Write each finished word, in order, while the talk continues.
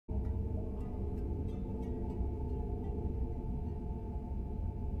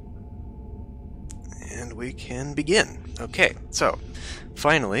And we can begin. Okay, so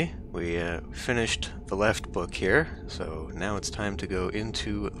finally we finished the left book here, so now it's time to go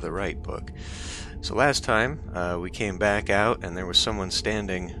into the right book. So last time we came back out and there was someone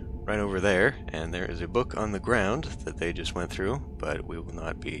standing right over there, and there is a book on the ground that they just went through, but we will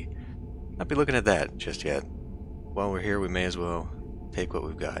not be looking at that just yet. While we're here, we may as well take what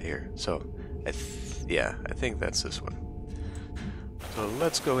we've got here. So I think that's this one. So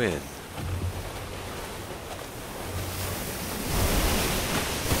let's go in.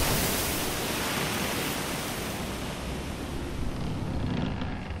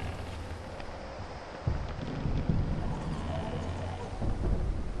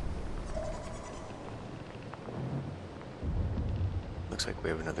 Looks like we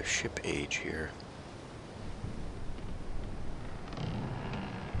have another ship age here.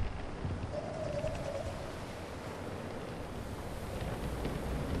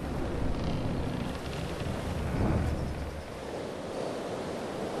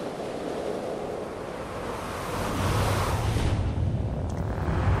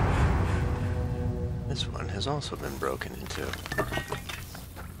 This one has also been broken into.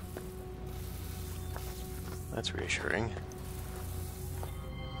 That's reassuring.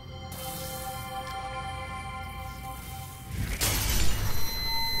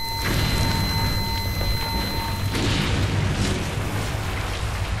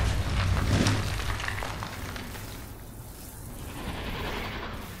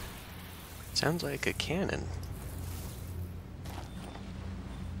 Sounds like a cannon.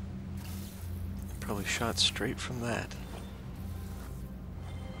 Probably shot straight from that.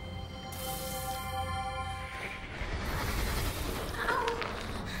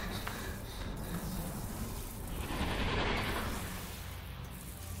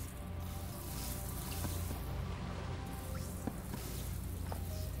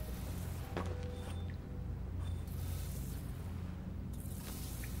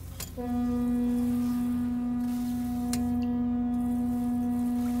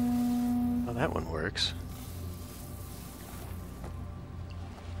 Well, that one works.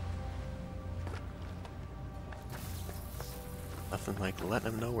 Nothing like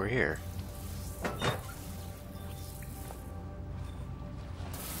letting them know we're here.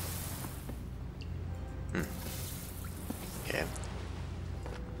 Okay.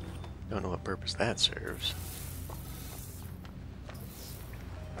 Don't know what purpose that serves.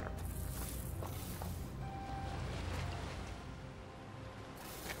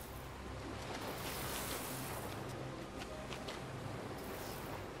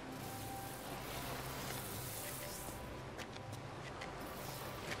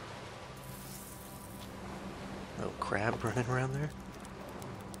 Little crab running around there.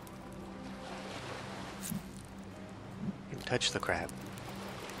 You can touch the crab.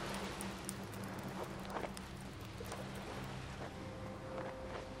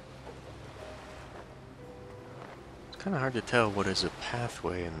 It's kind of hard to tell what is a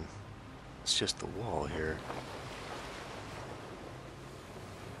pathway and it's just the wall here.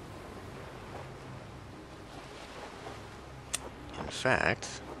 In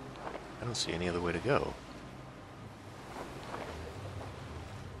fact, I don't see any other way to go.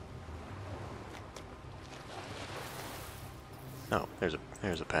 Oh,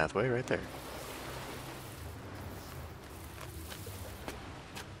 there's a pathway right there.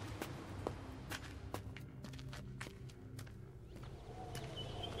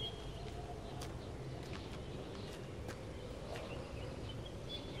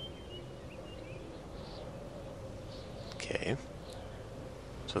 Okay.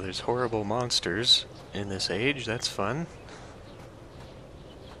 So there's horrible monsters in this age, that's fun.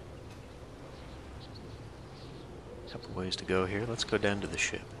 Couple ways to go here. Let's go down to the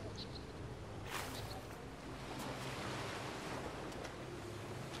ship.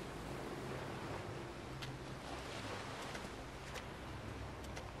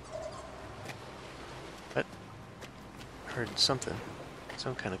 But I heard something.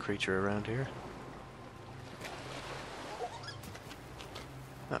 Some kind of creature around here.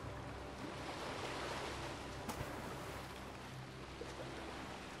 Oh.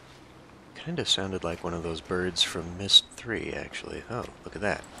 Kind of sounded like one of those birds from Myst 3, actually. Oh, look at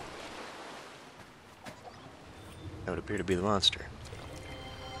that. That would appear to be the monster.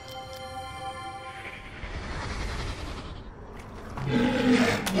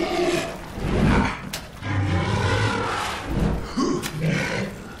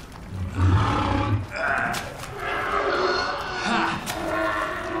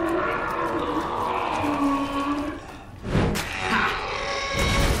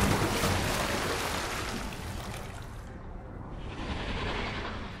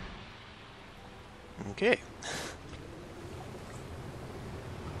 Okay.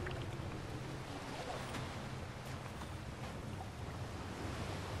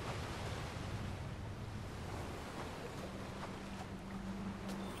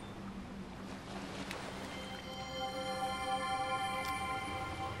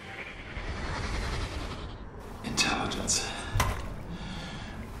 Intelligence.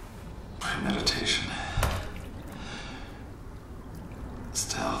 Premeditation.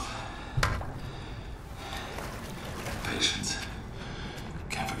 Stealth. Patience.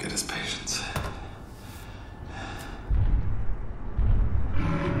 Can't forget his patience.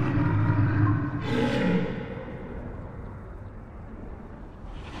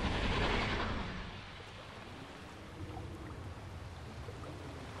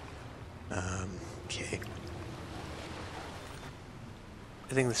 Okay.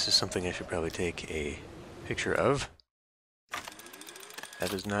 I think this is something I should probably take a picture of.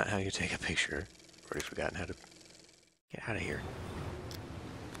 That is not how you take a picture. I've already forgotten how to get out of here.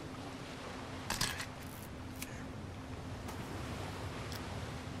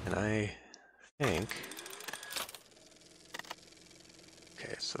 And I think...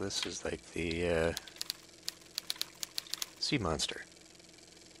 Okay, so this is like the sea monster.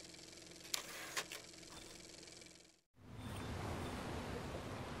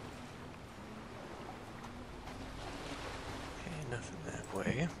 Okay, nothing that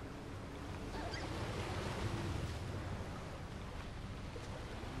way.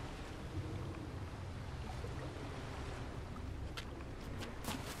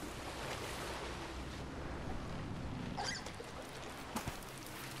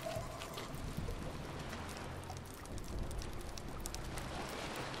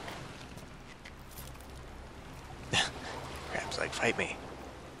 Crab's like, fight me.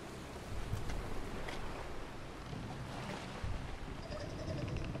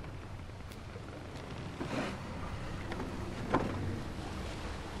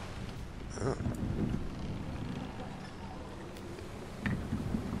 Oh.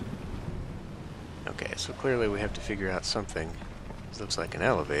 Okay, so clearly we have to figure out something. This looks like an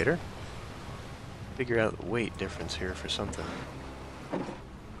elevator. Figure out the weight difference here for something.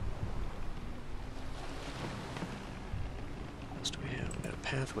 What do we have? We got a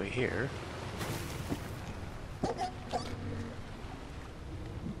pathway here.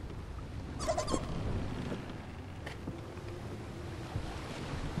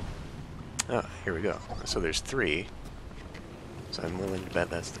 Oh, here we go. So there's 3. So I'm willing to bet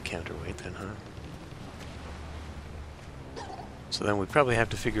that's the counterweight then, huh? So then we probably have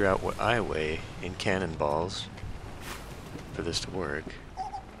to figure out what I weigh in cannonballs for this to work.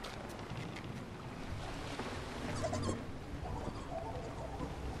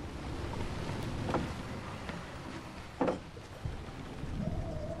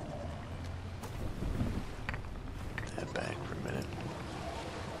 Put that back for a minute.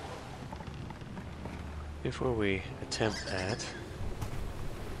 Before we attempt that...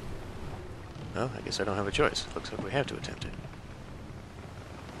 Well, I guess I don't have a choice. Looks like we have to attempt it.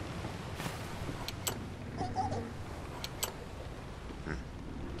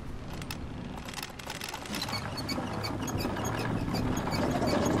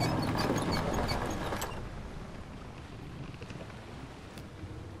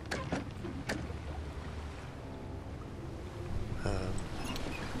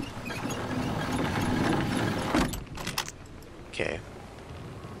 Okay.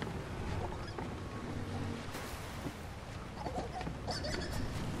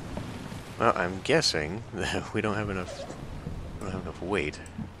 Well, I'm guessing that we don't have enough weight.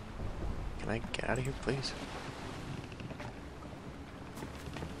 Can I get out of here, please?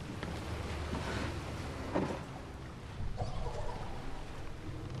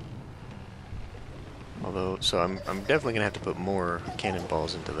 Although, so I'm definitely gonna have to put more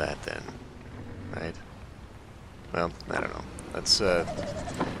cannonballs into that then, right? Well, I don't know. That's I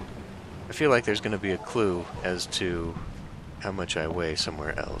feel like there's gonna be a clue as to how much I weigh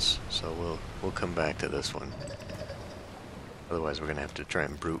somewhere else, so we'll come back to this one. Otherwise, we're gonna have to try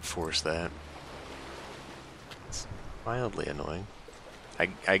and brute force that. It's mildly annoying.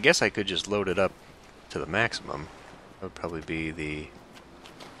 I guess I could just load it up to the maximum. That would probably be the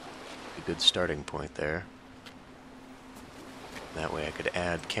good starting point there. That way I could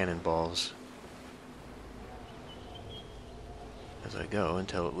add cannonballs as I go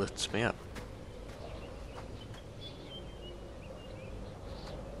until it lifts me up.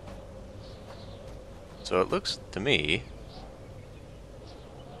 So it looks to me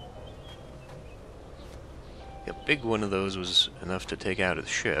a big one of those was enough to take out his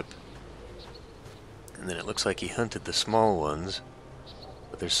ship, and then it looks like he hunted the small ones,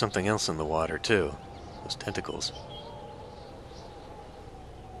 but there's something else in the water too. those tentacles.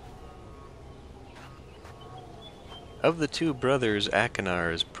 Of the two brothers,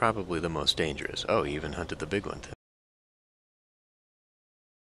 Akinar is probably the most dangerous. Oh, he even hunted the big one.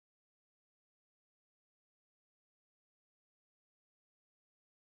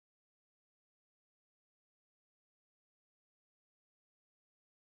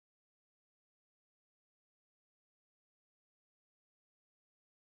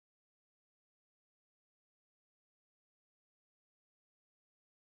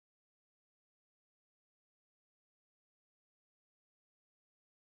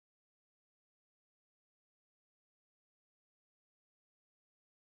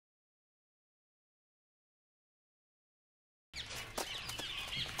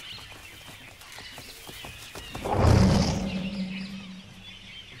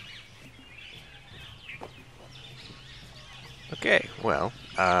 Okay, well,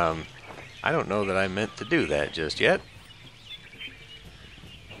 I don't know that I meant to do that just yet.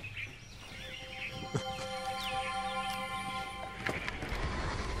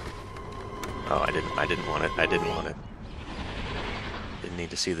 Oh, I didn't want it. I didn't want it. Didn't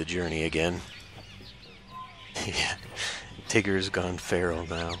need to see the journey again. Yeah, Tigger's gone feral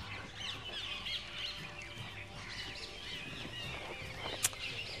now.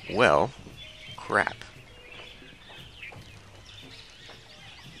 Well, crap.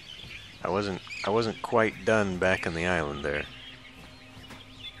 I wasn't quite done back on the island there.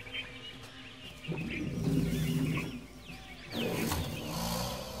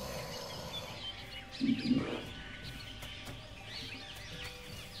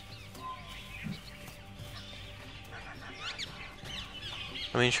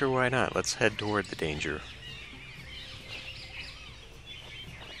 I mean, sure, why not? Let's head toward the danger.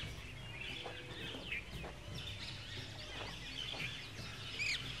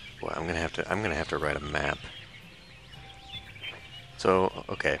 Well, I'm gonna have to write a map. So,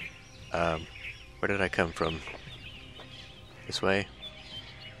 okay. Where did I come from? This way?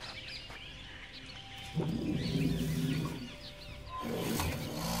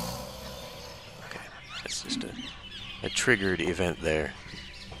 Okay, that's just a triggered event there.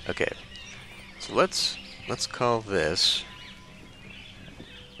 Okay, so let's call this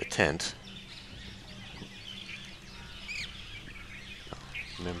the tent.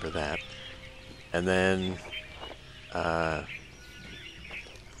 Remember that. And then I'm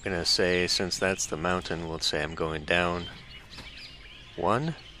gonna say, since that's the mountain, we'll say I'm going down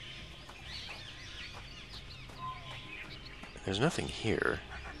 1. There's nothing here.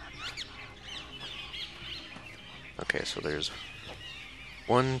 Okay, so there's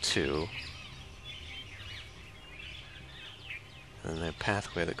 1, 2. And then a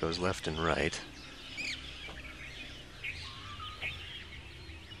pathway that goes left and right.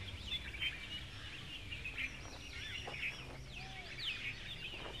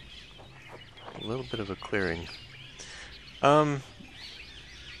 A little bit of a clearing.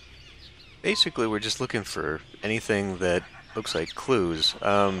 Basically we're just looking for anything that looks like clues.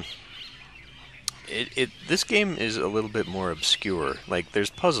 This game is a little bit more obscure. Like, there's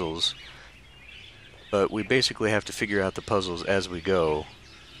puzzles, but we basically have to figure out the puzzles as we go.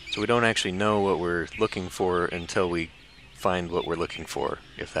 So we don't actually know what we're looking for until we find what we're looking for,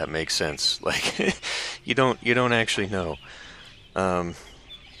 if that makes sense. Like, you don't actually know.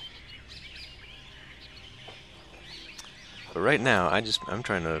 But right now, I'm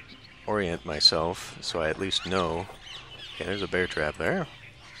trying to orient myself so I at least know. Okay, there's a bear trap there.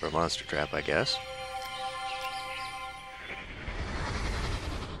 Or a monster trap, I guess.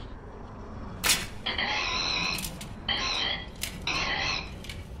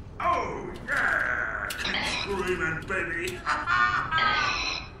 Oh, yeah! Keep screaming, baby!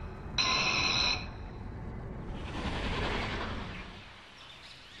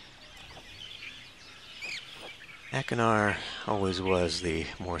 Akinar always was the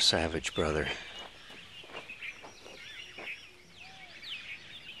more savage brother.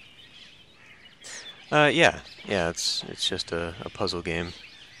 Yeah, it's just a puzzle game.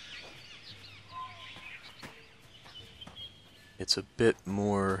 It's a bit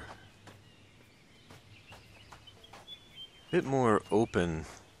more open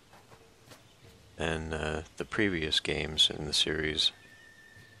than the previous games in the series.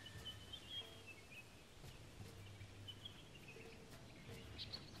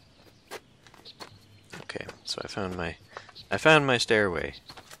 Okay, so I found my stairway.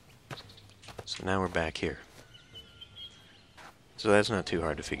 So now we're back here. So that's not too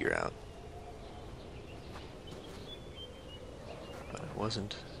hard to figure out. But it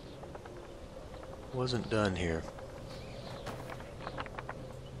wasn't done here.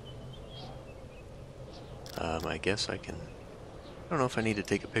 I guess I can... I don't know if I need to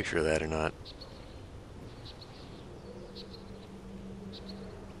take a picture of that or not.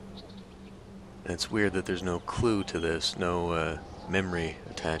 And it's weird that there's no clue to this, no memory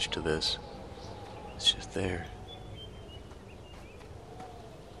attached to this. It's just there.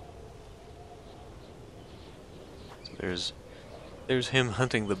 So there's him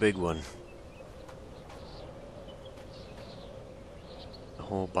hunting the big one. A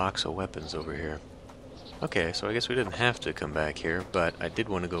whole box of weapons over here. Okay, so I guess we didn't have to come back here, but I did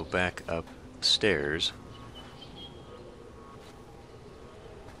want to go back upstairs.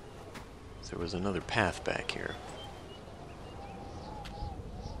 There was another path back here.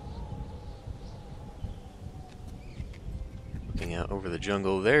 Looking out over the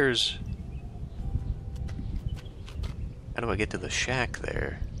jungle, there's... How do I get to the shack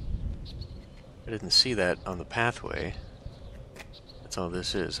there? I didn't see that on the pathway. That's all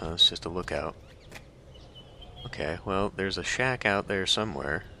this is, huh? It's just a lookout. Okay, well, there's a shack out there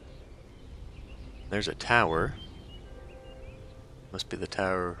somewhere. There's a tower. Must be the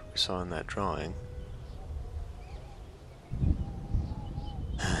tower we saw in that drawing.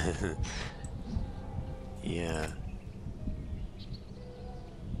 Yeah.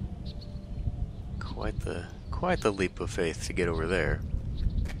 Quite the leap of faith to get over there.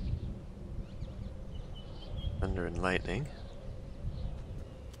 Thunder and lightning.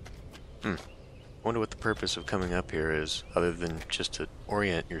 Wonder what the purpose of coming up here is, other than just to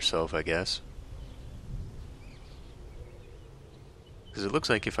orient yourself, I guess. Because it looks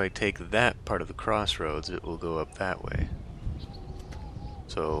like if I take that part of the crossroads, it will go up that way.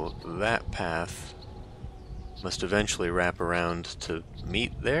 So that path must eventually wrap around to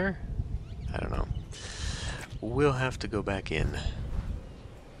meet there? I don't know. We'll have to go back in.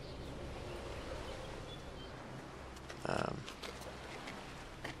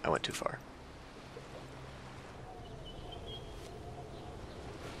 I went too far.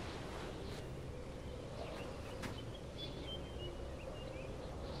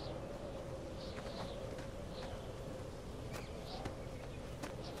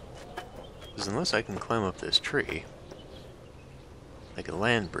 Because unless I can climb up this tree, like a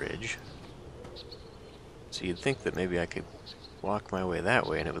land bridge, so you'd think that maybe I could walk my way that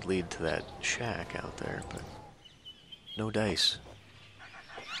way and it would lead to that shack out there, but no dice.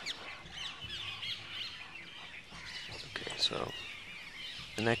 Okay, so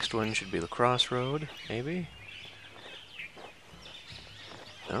the next one should be the crossroad, maybe?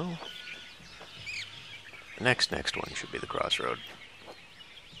 No? The next one should be the crossroad.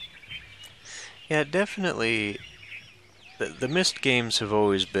 Yeah, definitely. The Myst games have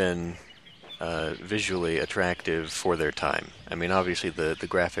always been visually attractive for their time. I mean, obviously the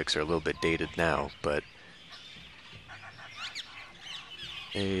graphics are a little bit dated now, but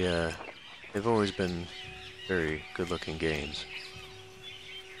they've always been very good-looking games.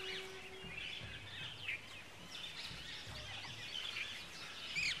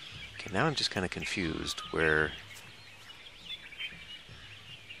 Okay, now I'm just kind of confused where...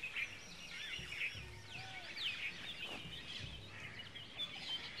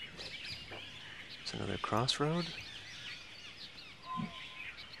 Another crossroad?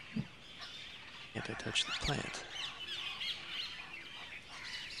 Can't I touch the plant?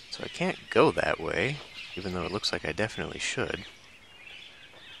 So I can't go that way, even though it looks like I definitely should.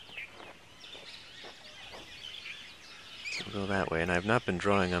 So I'll go that way, and I've not been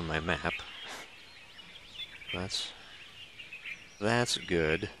drawing on my map. That's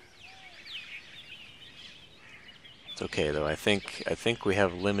good. It's okay though. I think we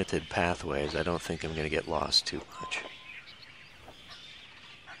have limited pathways. I don't think I'm going to get lost too much.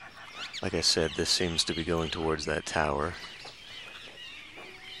 Like I said, this seems to be going towards that tower.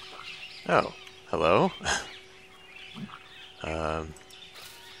 Oh, hello. Can't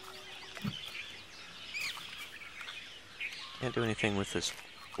do anything with this.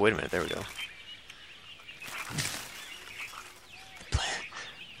 Wait a minute. There we go.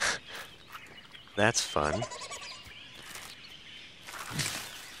 That's fun.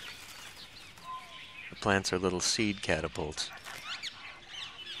 The plants are little seed catapults.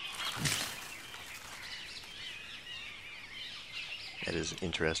 That is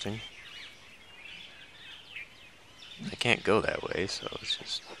interesting. I can't go that way, so it's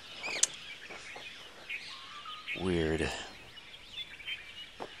just weird.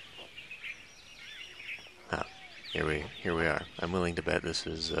 Ah, here we are. I'm willing to bet this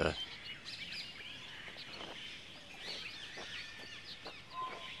is this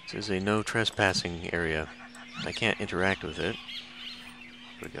is a no trespassing area. I can't interact with it.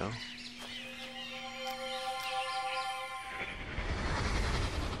 Here we go.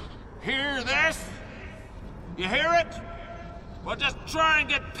 Hear this? You hear it? Well, just try and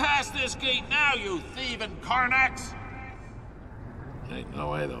get past this gate now, you thieving Karnaks! Ain't no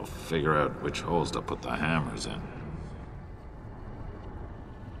way they'll figure out which holes to put the hammers in.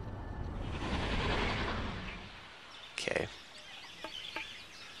 Okay.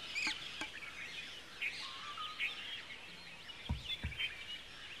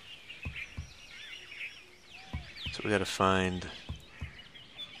 So we gotta find...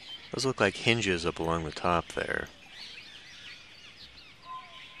 Those look like hinges up along the top there.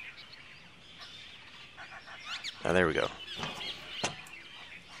 Ah, there we go.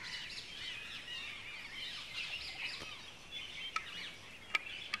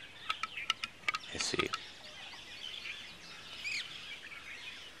 I see.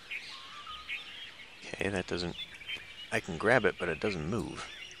 Okay, that doesn't... I can grab it, but it doesn't move.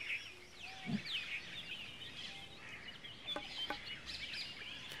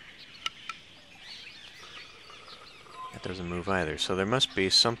 That doesn't move either. So there must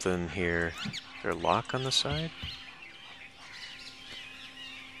be something here. Is there a lock on the side?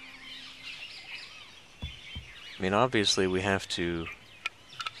 I mean, obviously we have to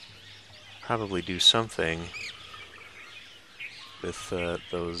probably do something with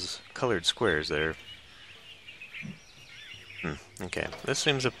those colored squares there. Okay, this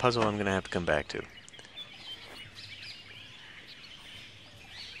seems a puzzle I'm going to have to come back to.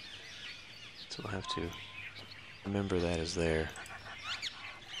 So I'll have to remember that is there.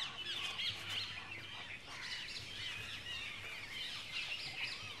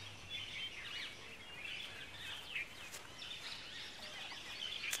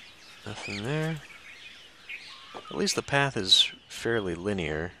 Nothing there. At least the path is fairly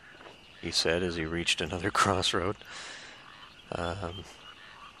linear, he said as he reached another crossroad.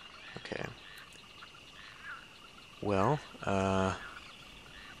 Okay. Well, okay,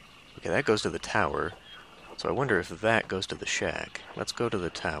 that goes to the tower. So I wonder if that goes to the shack. Let's go to the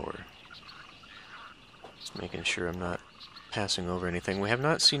tower. Just making sure I'm not passing over anything. We have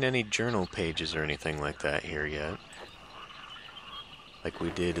not seen any journal pages or anything like that here yet. Like we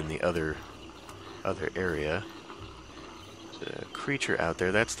did in the other area. There's a creature out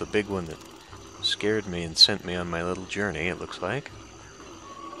there. That's the big one that scared me and sent me on my little journey, it looks like.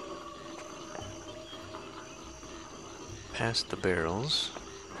 Past the barrels.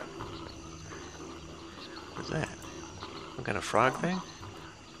 What is that? Some kind of frog thing?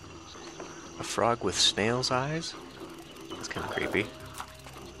 A frog with snail's eyes? That's kind of creepy.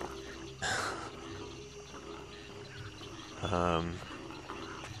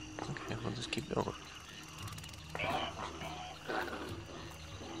 Okay, we'll just keep going.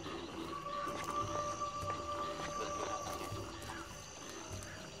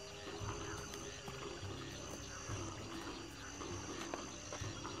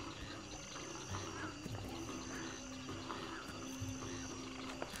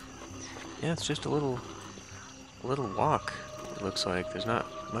 Yeah, it's just a little walk. It looks like there's not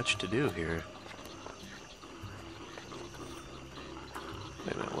much to do here.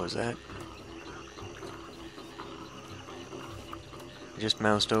 Wait a minute, what was that? I just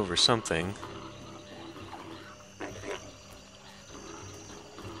moused over something.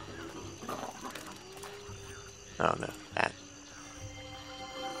 Oh no, that.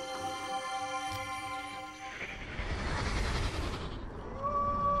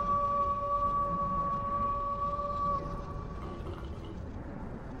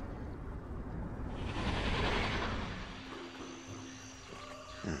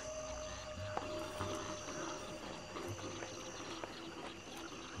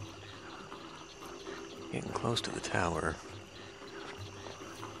 Getting close to the tower.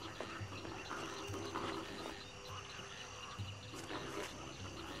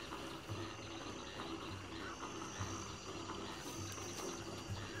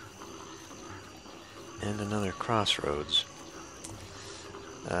 And another crossroads.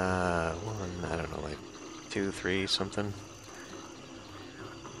 One, I don't know, like 2, 3, something.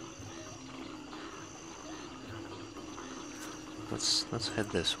 Let's head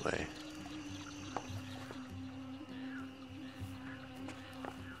this way.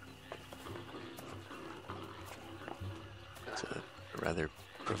 It's a rather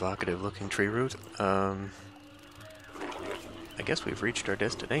provocative looking tree root. I guess we've reached our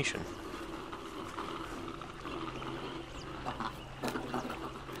destination.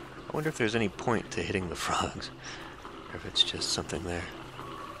 I wonder if there's any point to hitting the frogs, or if it's just something there.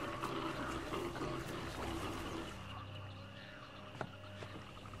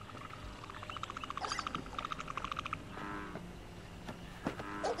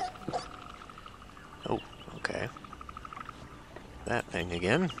 Oh, okay. That thing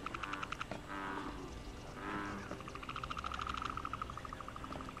again.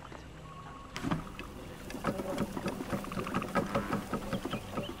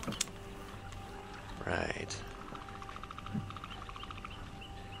 Right.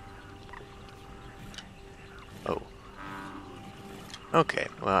 Oh. Okay,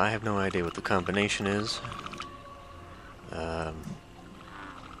 well, I have no idea what the combination is.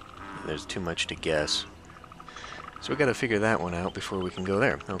 There's too much to guess. So we gotta figure that one out before we can go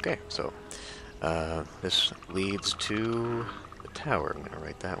there. Okay, so this leads to the tower. I'm gonna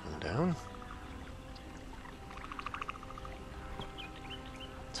write that one down.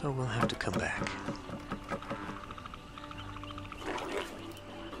 So we'll have to come back.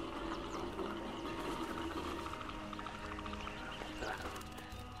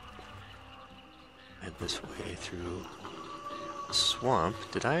 Head this way through the swamp.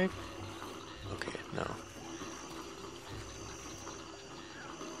 Did I? Okay, no.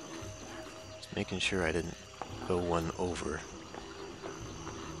 Just making sure I didn't go one over.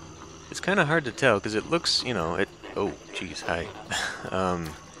 It's kind of hard to tell because it looks, you know, it. Oh, geez, hi.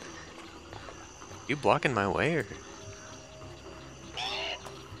 You blocking my way or?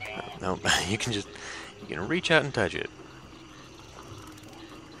 No, you can reach out and touch it.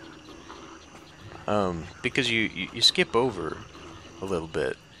 Because you skip over a little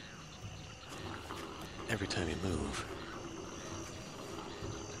bit every time you move.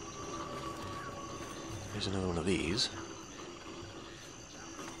 Here's another one of these.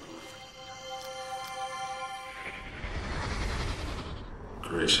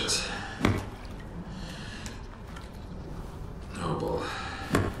 Gracious. Noble.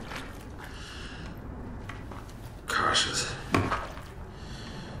 Cautious.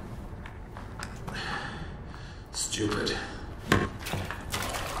 Stupid.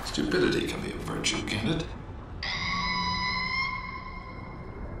 Stupidity can be a virtue, can it?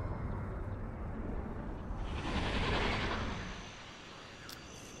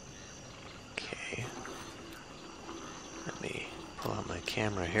 Okay. Let me pull out my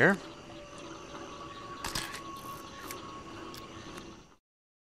camera here.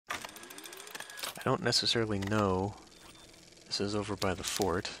 I don't necessarily know. This is over by the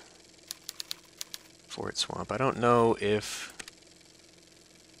fort. Fort Swamp. I don't know if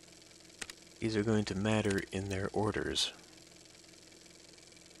these are going to matter in their orders.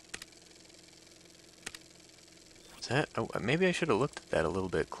 Is that... Oh, maybe I should have looked at that a little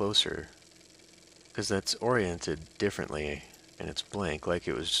bit closer. Because that's oriented differently, and it's blank, like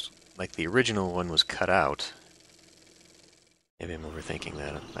it was... like the original one was cut out. Maybe I'm overthinking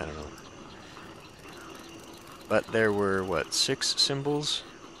that. I don't know. But there were, what, 6 symbols?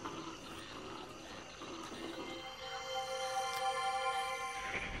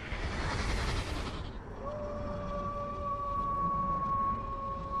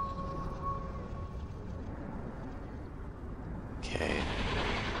 Okay.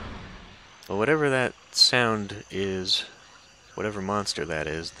 Well, whatever that sound is, whatever monster that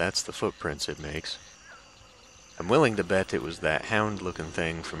is, that's the footprints it makes. I'm willing to bet it was that hound-looking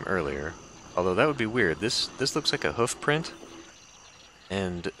thing from earlier. Although that would be weird. This looks like a hoof print,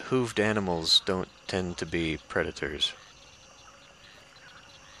 and hooved animals don't tend to be predators.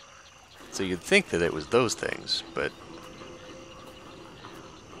 So you'd think that it was those things, but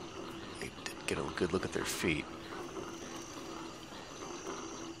I didn't get a good look at their feet.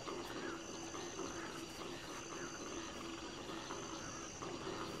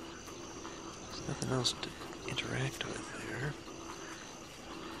 There's nothing else to interact with there.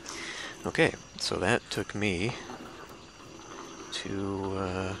 Okay, so that took me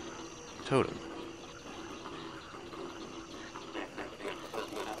to Totem.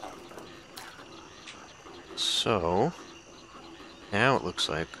 So now it looks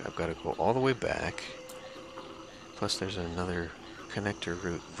like I've got to go all the way back. Plus there's another connector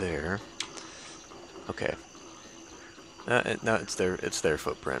route there. Okay. No, it's their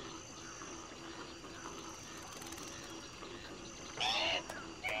footprint.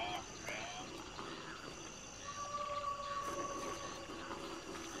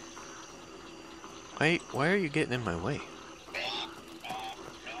 Why are you getting in my way?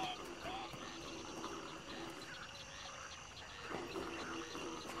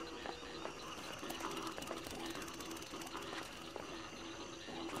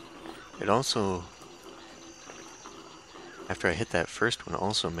 It also, after I hit that first one,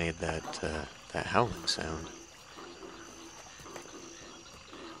 also made that that howling sound.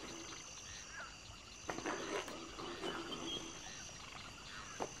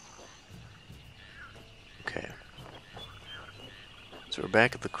 Okay. So we're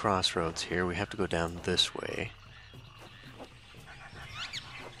back at the crossroads here. We have to go down this way.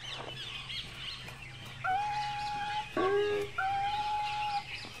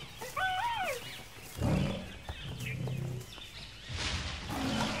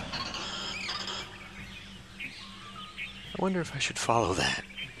 I wonder if I should follow that.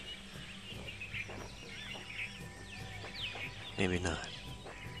 Maybe not.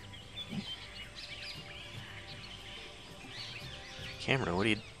 Camera, what do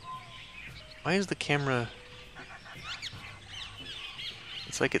you... Why is the camera...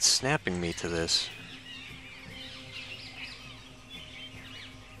 It's like it's snapping me to this.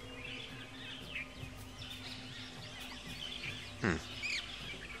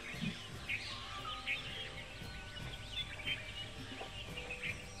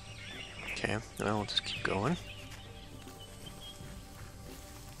 Okay, well, we'll just keep going.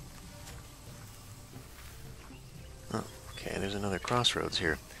 Oh, okay, there's another crossroads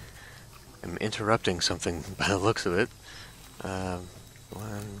here. I'm interrupting something by the looks of it. 1,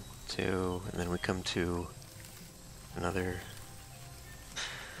 2, and then we come to another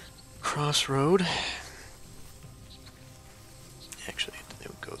crossroad. Actually,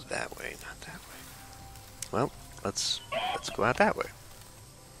 it goes that way, not that way. Well, let's go out that way.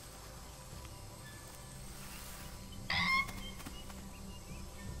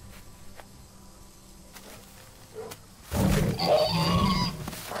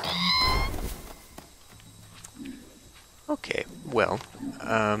 Okay, well,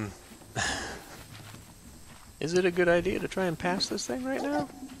 is it a good idea to try and pass this thing right now?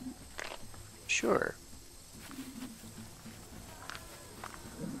 Sure.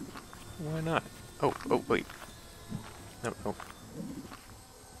 Why not? Oh, wait. No.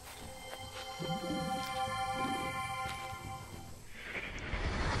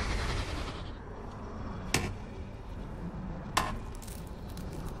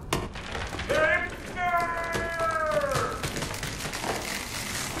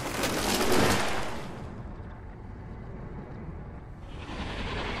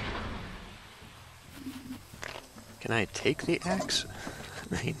 Can I take the axe?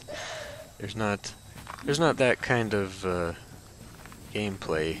 I mean, there's not that kind of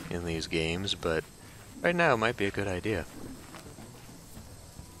gameplay in these games, but right now it might be a good idea.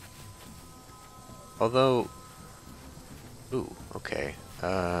 Although, ooh, okay.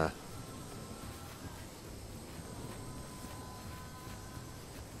 I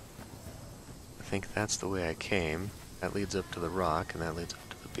think that's the way I came. That leads up to the rock, and that leads up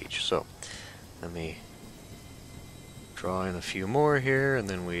to the beach. So, let me draw in a few more here, and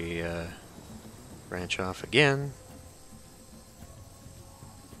then we branch off again.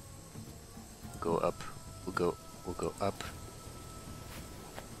 Go up. We'll go up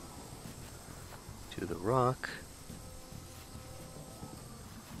to the rock.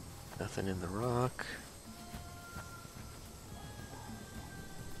 Nothing in the rock.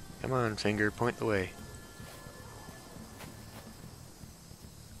 Come on, finger, point the way.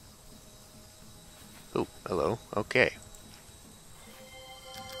 Oh, hello. Okay.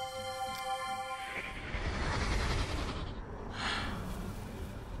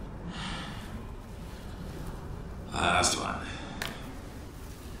 Last one.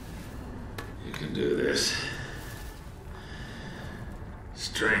 You can do this.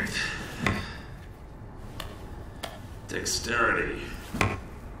 Strength. Dexterity.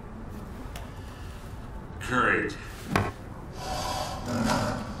 Courage.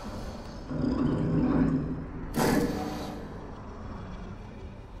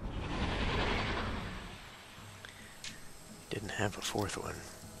 Didn't have a fourth one.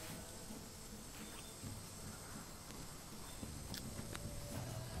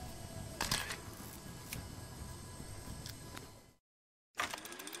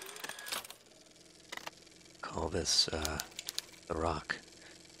 Call this the rock.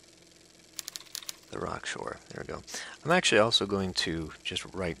 The rock shore. There we go. I'm actually also going to just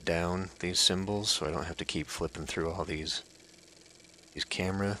write down these symbols so I don't have to keep flipping through all these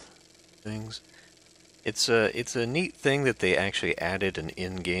camera things. It's a neat thing that they actually added an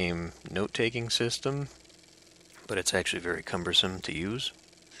in-game note-taking system, but it's actually very cumbersome to use,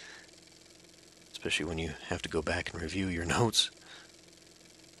 especially when you have to go back and review your notes.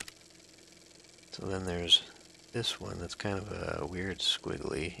 So then there's this one that's kind of a weird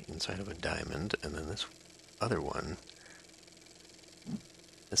squiggly inside of a diamond, and then this other one.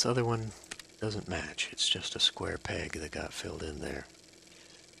 This other one doesn't match. It's just a square peg that got filled in there.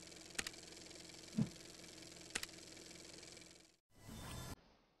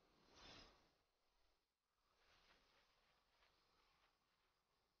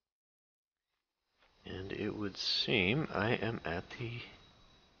 And it would seem I am at the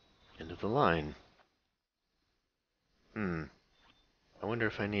end of the line. I wonder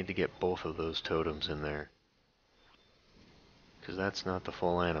if I need to get both of those totems in there. Because that's not the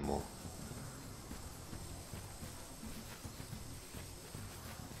full animal.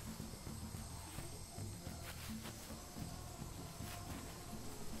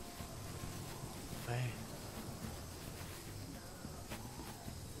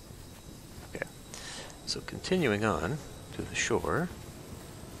 So continuing on to the shore.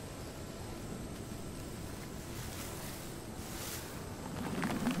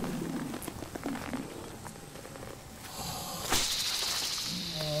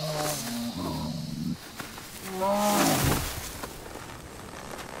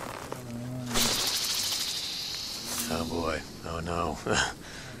 Oh boy. Oh no.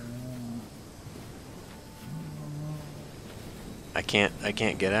 I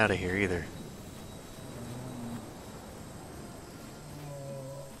can't get out of here either.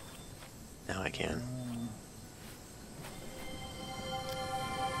 Now I can.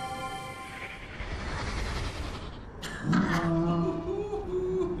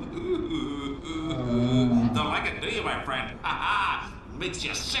 Don't like it, do you, my friend? Ha ha! Makes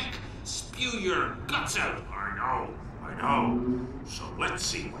you sick. Spew your guts out. I know. So let's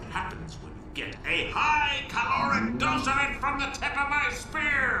see what happens when you get a high caloric dose of it from the tip of my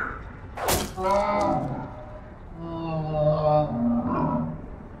spear.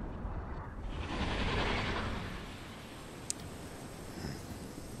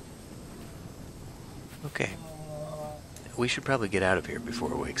 Okay. We should probably get out of here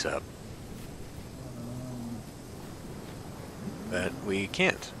before it wakes up. But we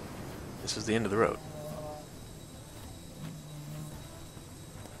can't. This is the end of the road.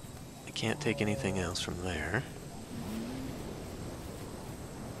 I can't take anything else from there.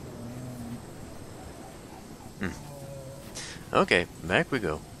 Okay, back we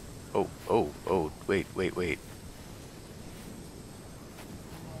go. Oh, wait.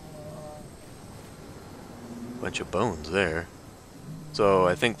 Bunch of bones there. So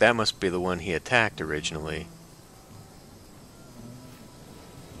I think that must be the one he attacked originally.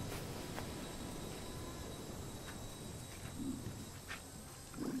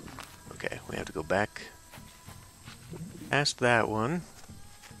 Okay, we have to go back past that one.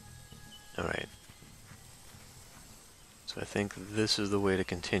 Alright. So I think this is the way to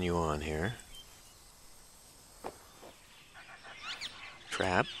continue on here.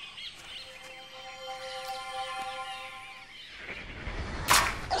 Trap.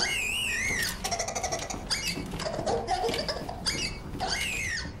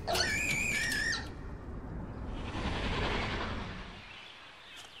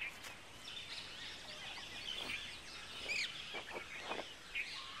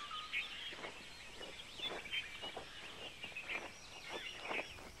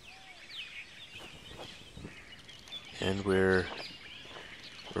 And we're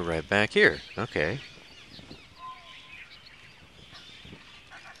right back here. Okay.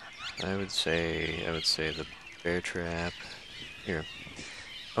 I would say the bear trap here.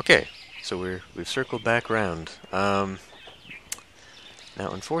 Okay, so we've circled back around. Now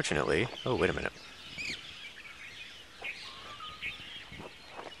unfortunately, oh wait a minute.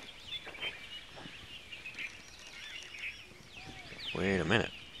 Wait a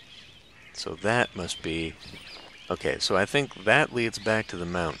minute. So that must be... Okay, so I think that leads back to the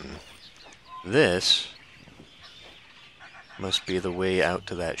mountain. This must be the way out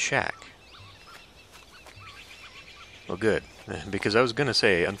to that shack. Well, good. Because I was going to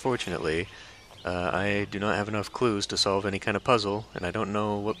say, unfortunately, I do not have enough clues to solve any kind of puzzle, and I don't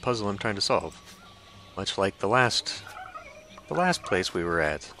know what puzzle I'm trying to solve. Much like the last place we were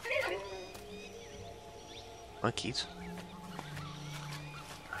at. Monkeys.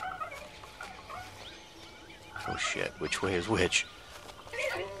 Oh shit, which way is which?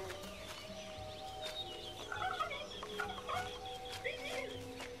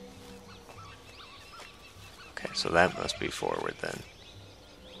 Okay, so that must be forward then.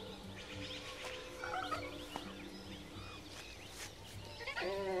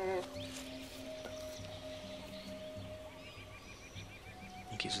 I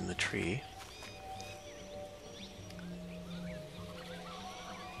think he's in the tree.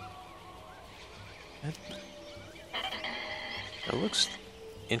 It looks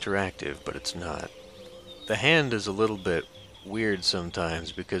interactive, but it's not. The hand is a little bit weird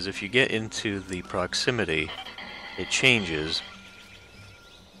sometimes, because if you get into the proximity, it changes,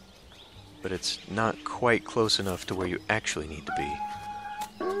 but it's not quite close enough to where you actually need to be.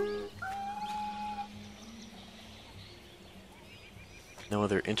 No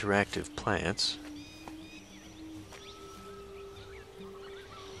other interactive plants.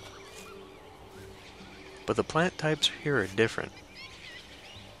 But the plant types here are different.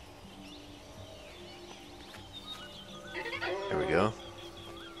 There we go.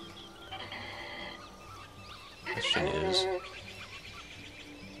 Question is,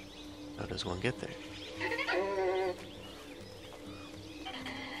 how does one get there?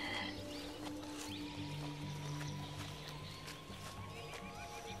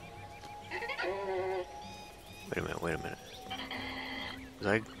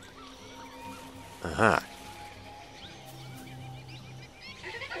 'Cause Aha.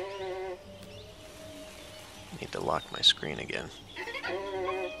 Need to lock my screen again.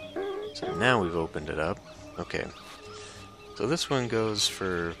 So now we've opened it up. Okay. So this one goes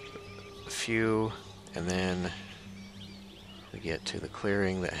for a few, and then we get to the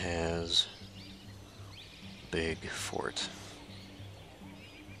clearing that has big fort.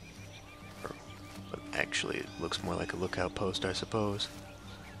 But actually, it looks more like a lookout post, I suppose.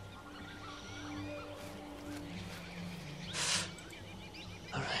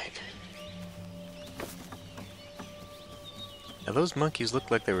 Alright. Now those monkeys looked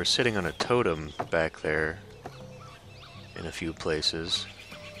like they were sitting on a totem back there in a few places.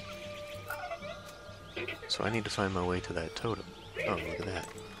 So I need to find my way to that totem. Oh, look at that.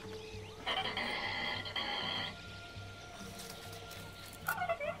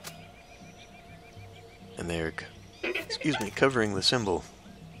 And they're, excuse me, covering the symbol.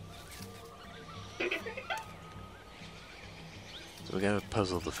 So we got a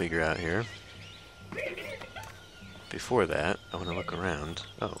puzzle to figure out here. Before that, I want to look around.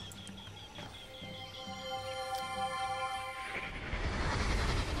 Oh.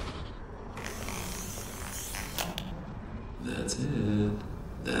 That's it.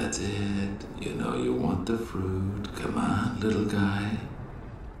 That's it. You know you want the fruit. Come on, little guy.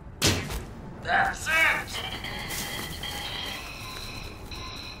 That's it!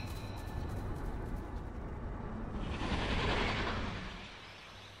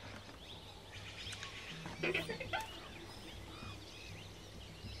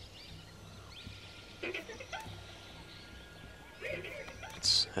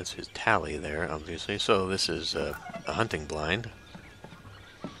 That's his tally there, obviously. So this is a hunting blind.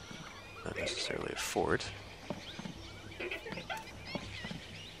 Not necessarily a fort.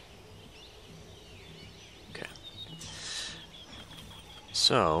 Okay.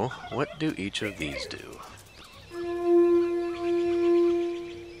 So, what do each of these do?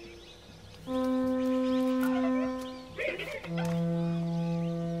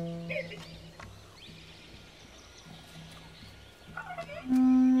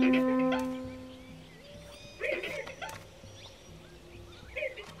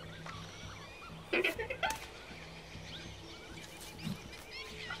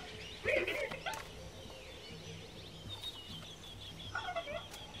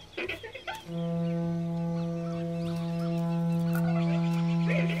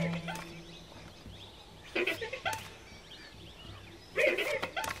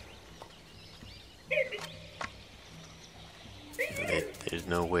 There's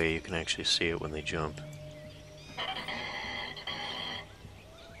no way you can actually see it when they jump.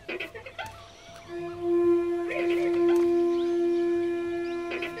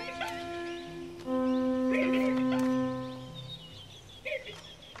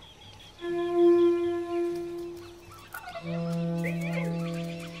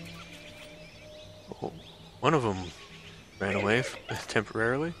 Oh, one of them ran away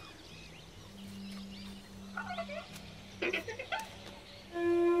temporarily.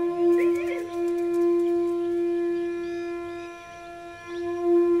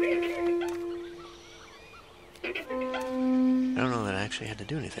 Had to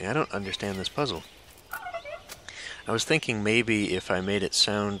do anything. I don't understand this puzzle. I was thinking maybe if I made it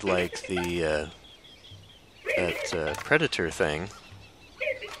sound like the that predator thing,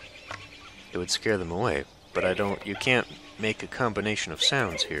 it would scare them away. But I don't. You can't make a combination of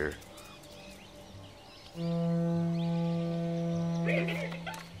sounds here.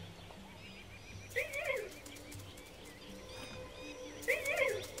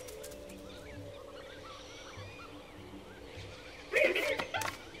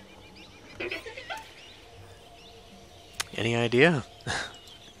 Any idea?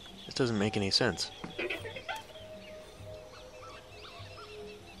 This doesn't make any sense.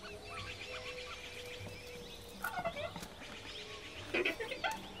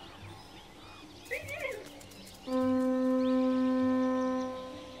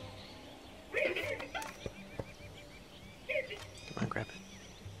 Come on, grab it.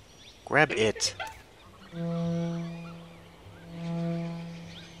 Grab it!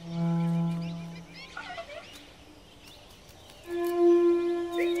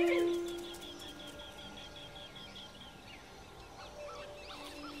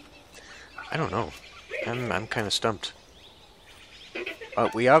 I don't know. I'm kind of stumped.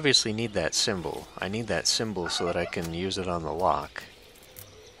 We obviously need that symbol. I need that symbol so that I can use it on the lock.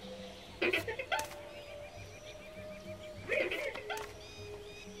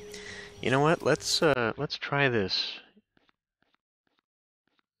 You know what? Let's try this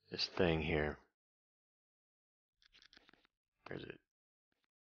thing here. Where is it?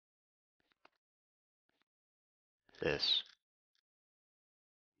 this?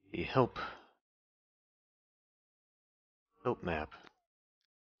 The help map.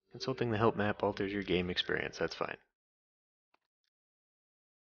 Consulting the help map alters your game experience. That's fine.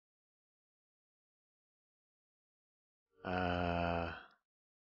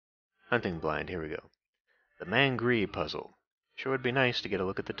 Hunting blind. Here we go. The Mangree puzzle. Sure would be nice to get a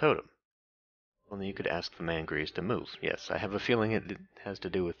look at the totem. Only you could ask the Mangrees to move. Yes, I have a feeling it has to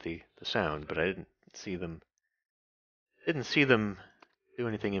do with the sound, but I didn't see them do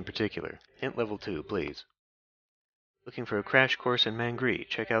anything in particular. Hint level 2, please. Looking for a crash course in Mangree.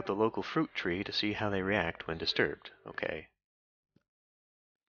 Check out the local fruit tree to see how they react when disturbed. Okay.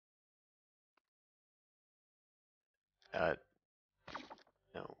 No.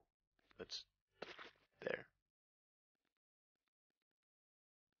 Let's... There.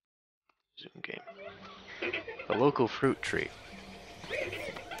 Zoom game. The local fruit tree.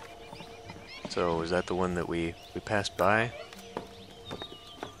 So, is that the one that we passed by?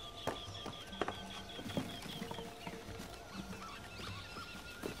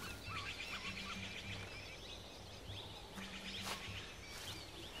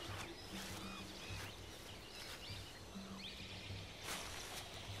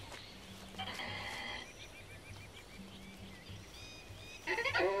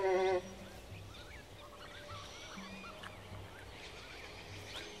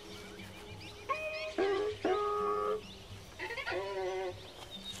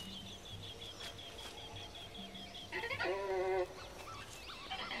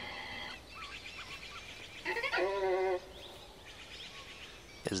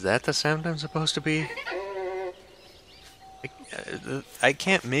 Is that the sound I'm supposed to be? I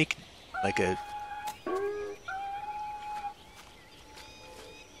can't make like a...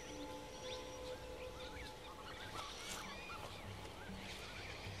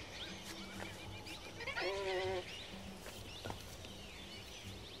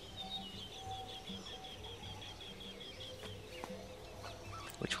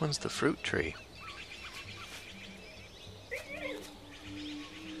 Which one's the fruit tree?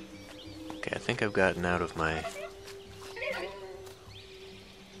 Okay, I think I've gotten out of my... I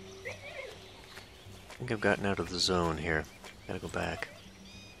think I've gotten out of the zone here. Gotta go back.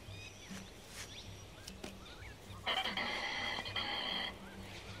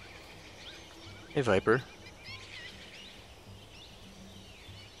 Hey, Viper.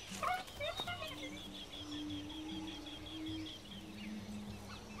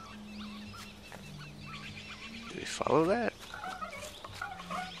 Do we follow that?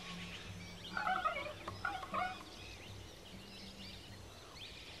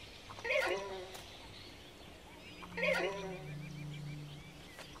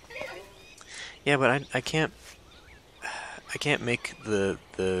 Yeah, but I can't make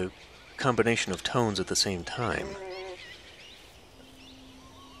the combination of tones at the same time.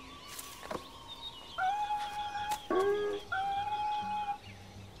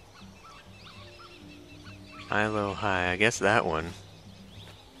 High, low, high. I guess that one.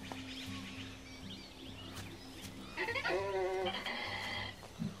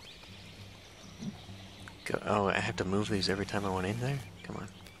 Oh, I have to move these every time I want in there? Come on.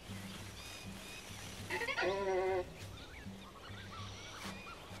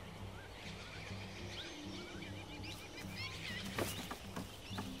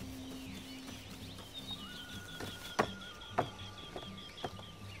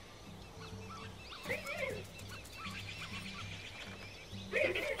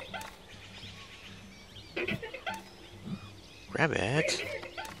 Grab it.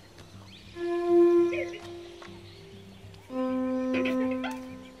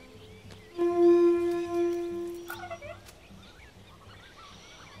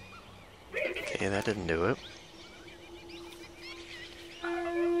 Okay, that didn't do it.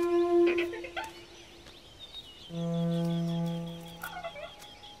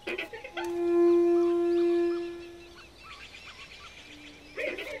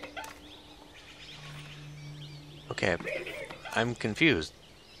 Okay, I'm confused.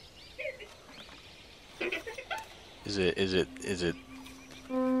 Is it...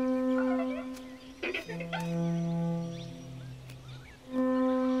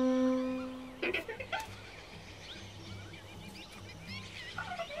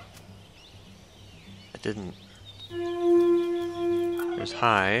 It didn't... There's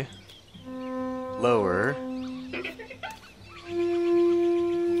high, lower...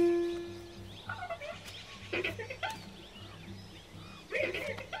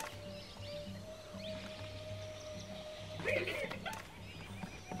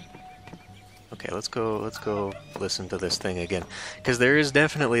 Okay, let's go listen to this thing again. Because there is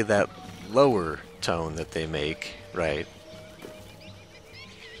definitely that lower tone that they make, right?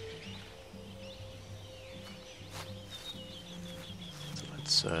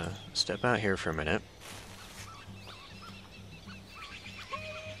 So let's step out here for a minute.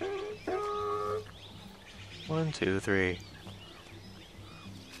 One, two, three.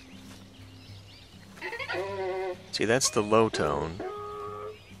 See, that's the low tone.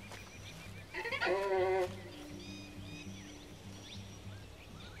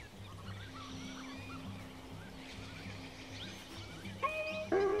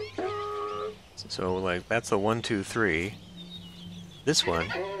 So, like, that's the 1, 2, 3. This one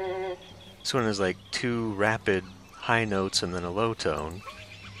is like two rapid high notes and then a low tone.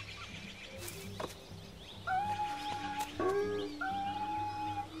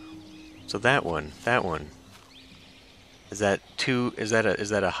 So that one. Is that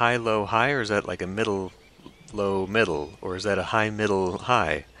a high low high, or is that like a middle low middle, or is that a high middle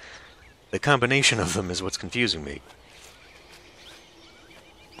high? The combination of them is what's confusing me.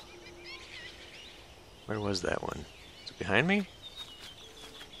 Where was that one? Is it behind me?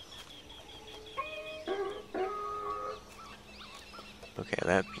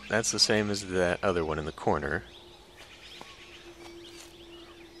 Okay, that's the same as that other one in the corner.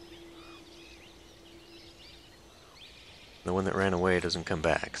 The one that ran away doesn't come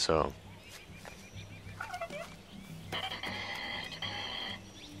back, so...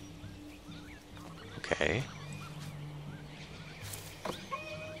 Okay.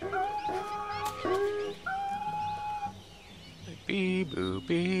 Bee boo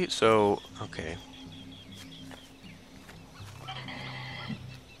bee. So, okay.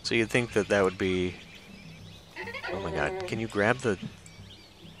 So you'd think that that would be... Oh my god, can you grab the...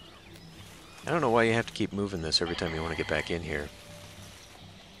 I don't know why you have to keep moving this every time you want to get back in here.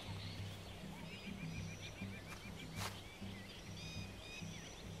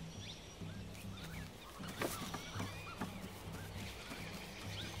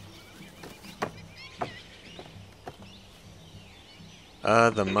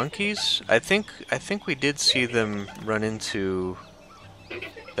 The monkeys? I think we did see them run into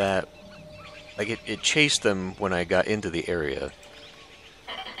that... Like, it chased them when I got into the area.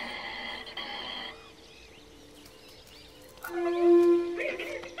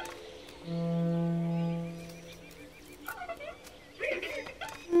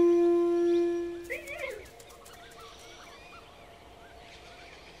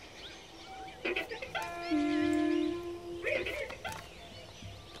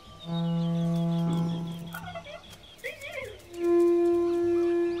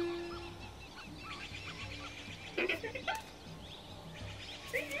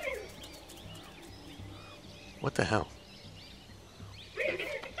 What the hell?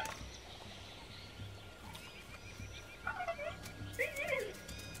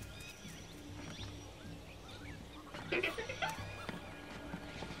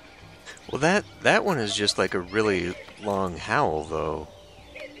 Well, that one is just like a really long howl, though.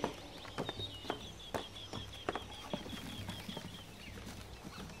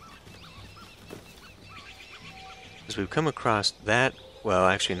 Because we've come across that... Well,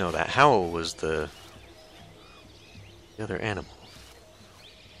 actually, no, that howl was the other animal.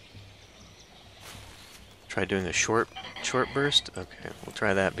 Try doing a short burst? Okay, we'll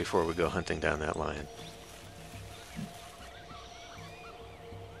try that before we go hunting down that lion.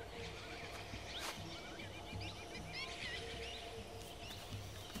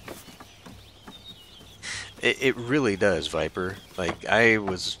 It really does, Viper. Like, I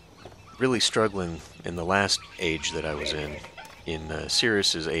was really struggling in the last age that I was in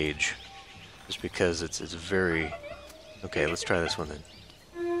Sirius's age, just because it's very... Okay, let's try this one then.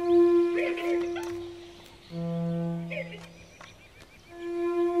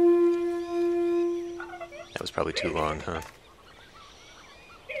 That was probably too long, huh?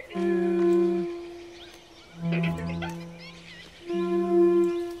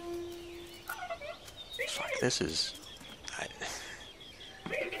 Fuck, this is...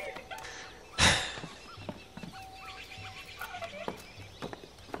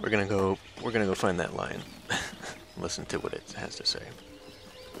 We're gonna go find that lion. Listen to what it has to say.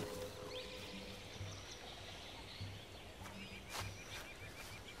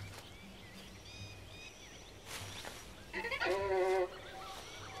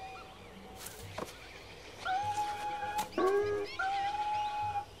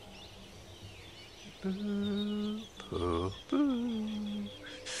 Boo, boo, boo.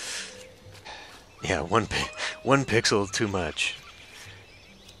 Yeah, one pixel too much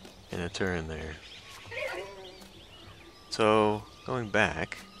in a turn there. So, going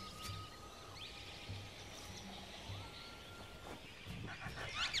back...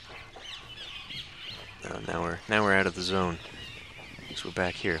 Now we're out of the zone. So we're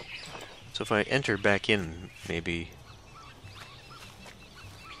back here. So if I enter back in, maybe.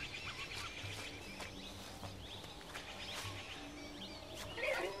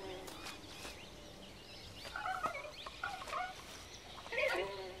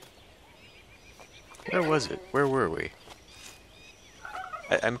 Where was it? Where were we?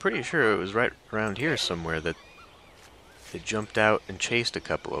 I'm pretty sure it was right around here somewhere that they jumped out and chased a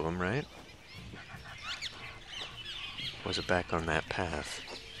couple of them, right? Or was it back on that path?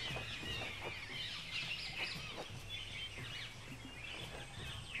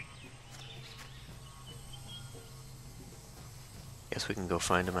 Guess we can go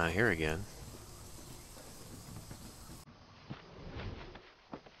find them out here again.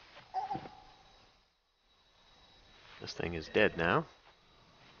 This thing is dead now.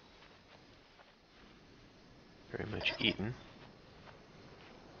 Very much eaten.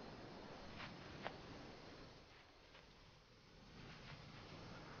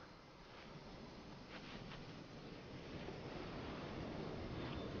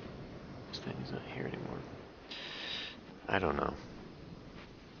 This thing is not here anymore. I don't know.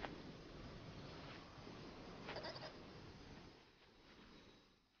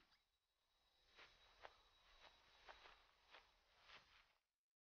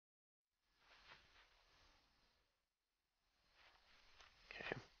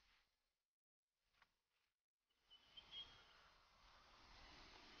 Okay.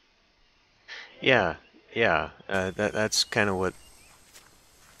 Yeah. That's kind of what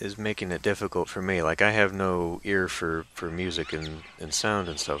is making it difficult for me. Like, I have no ear for music and sound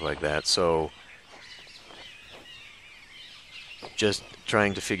and stuff like that, so just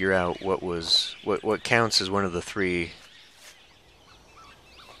trying to figure out what counts as one of the three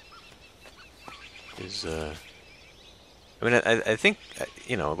is I mean, I think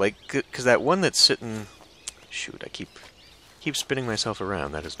you know, like, because that one that's sitting, shoot, I keep spinning myself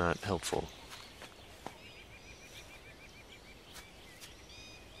around. That is not helpful.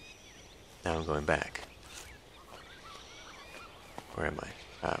 Now I'm going back. Where am I?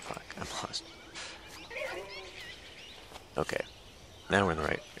 Ah, fuck, I'm lost. Okay, now we're in the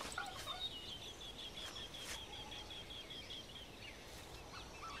right.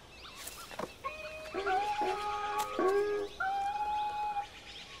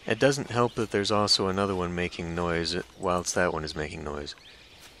 It doesn't help that there's also another one making noise whilst that one is making noise.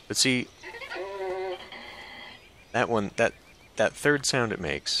 But see, that one, that third sound it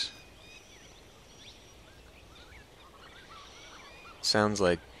makes sounds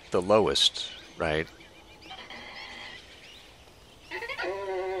like the lowest, right?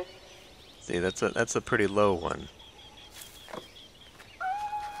 See, that's a pretty low one.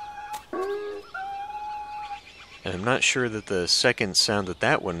 And I'm not sure that the second sound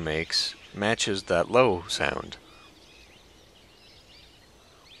that one makes matches that low sound.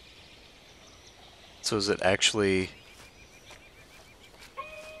 So is it actually...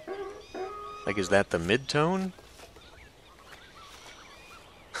 like, is that the mid-tone?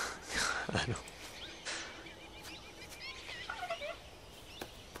 I don't...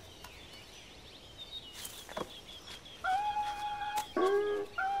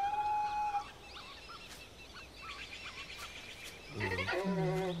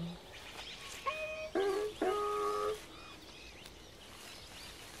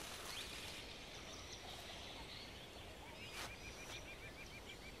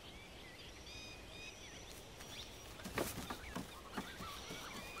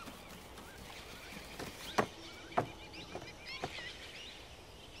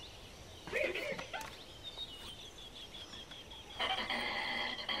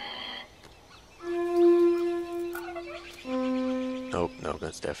 Nope, no,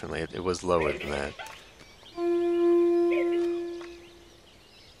 that's definitely it. It was lower than that.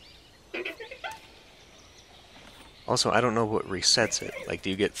 Also, I don't know what resets it. Like, do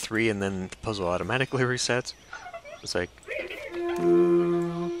you get 3 and then the puzzle automatically resets? It's like...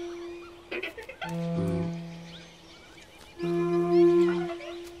 Ooh. Ooh. Ooh.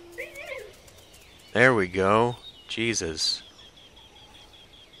 There we go. Jesus.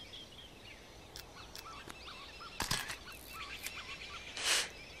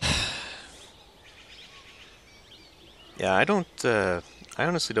 Yeah, I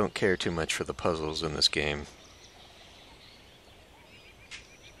honestly don't care too much for the puzzles in this game.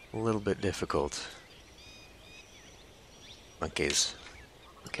 A little bit difficult. Monkeys.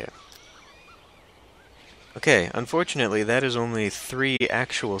 Okay. Okay, unfortunately that is only 3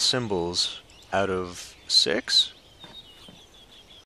 actual symbols out of 6?